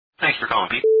for calling.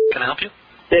 Pete, can I help you?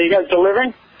 Yeah, you guys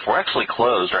delivering? We're actually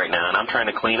closed right now, and I'm trying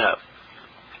to clean up.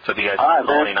 So if you guys are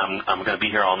calling, I'm going to be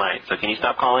here all night. So can you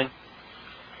stop calling?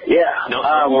 Yeah. No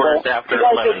orders after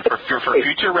 11. For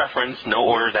future reference, no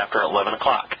orders after 11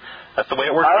 o'clock. That's the way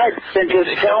it works. All right, then just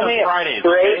tell me a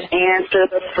straight answer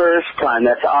the first time.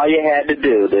 That's all you had to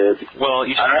do, dude. Well,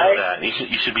 you should know that.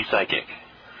 You should be psychic.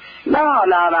 No.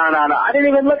 I didn't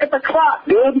even look at the clock,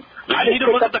 dude. You need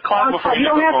to look at the clock before you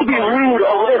don't have to be rude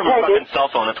over this. My fucking cell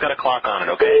phone. It's got a clock on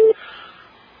it, okay?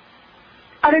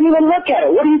 I didn't even look at it.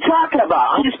 What are you talking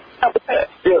about? I'm just...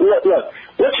 Look.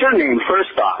 What's your name,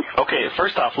 first off? Okay,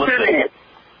 first off, listen. What's your name?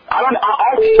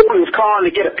 All people is calling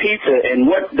to get a pizza, and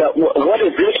what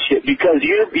is this shit? Because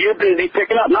you're busy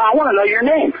picking up. No, I want to know your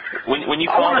name. When you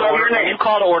call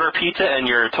to order pizza and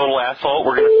you're a total asshole,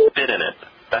 we're gonna spit in it.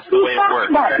 That's the way it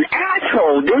works. About an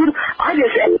asshole, dude. I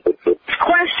just asked a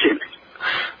question.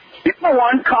 You're the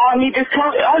one calling me. Just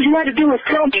tell me. All you had to do was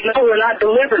tell me, no, we're not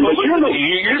delivering. But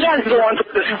you guys are the ones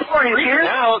with the stories here.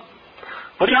 Out.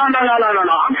 No.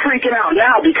 I'm freaking out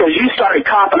now because you started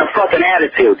copping a fucking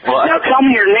attitude. What? Now tell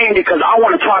me your name because I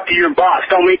want to talk to your boss.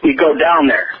 Don't make me go down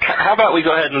there. How about we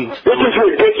go ahead and... This is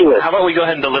ridiculous. How about we go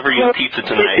ahead and deliver you a pizza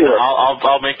tonight?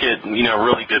 I'll make it,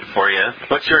 really good for you.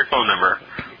 What's your phone number?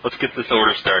 Let's get this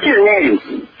order started. What's your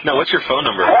name? No, what's your phone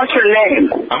number? What's your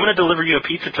name? I'm going to deliver you a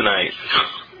pizza tonight.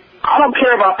 I don't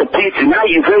care about the pizza. Now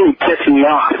you're really pissing me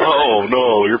off. Oh,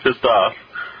 no, you're pissed off.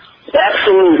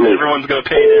 Absolutely. Everyone's going to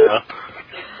pay now.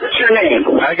 What's your name?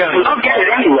 I'll get it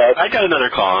anyway. I got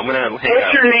another call. I'm going to hang up.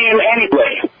 What's your name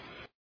anyway?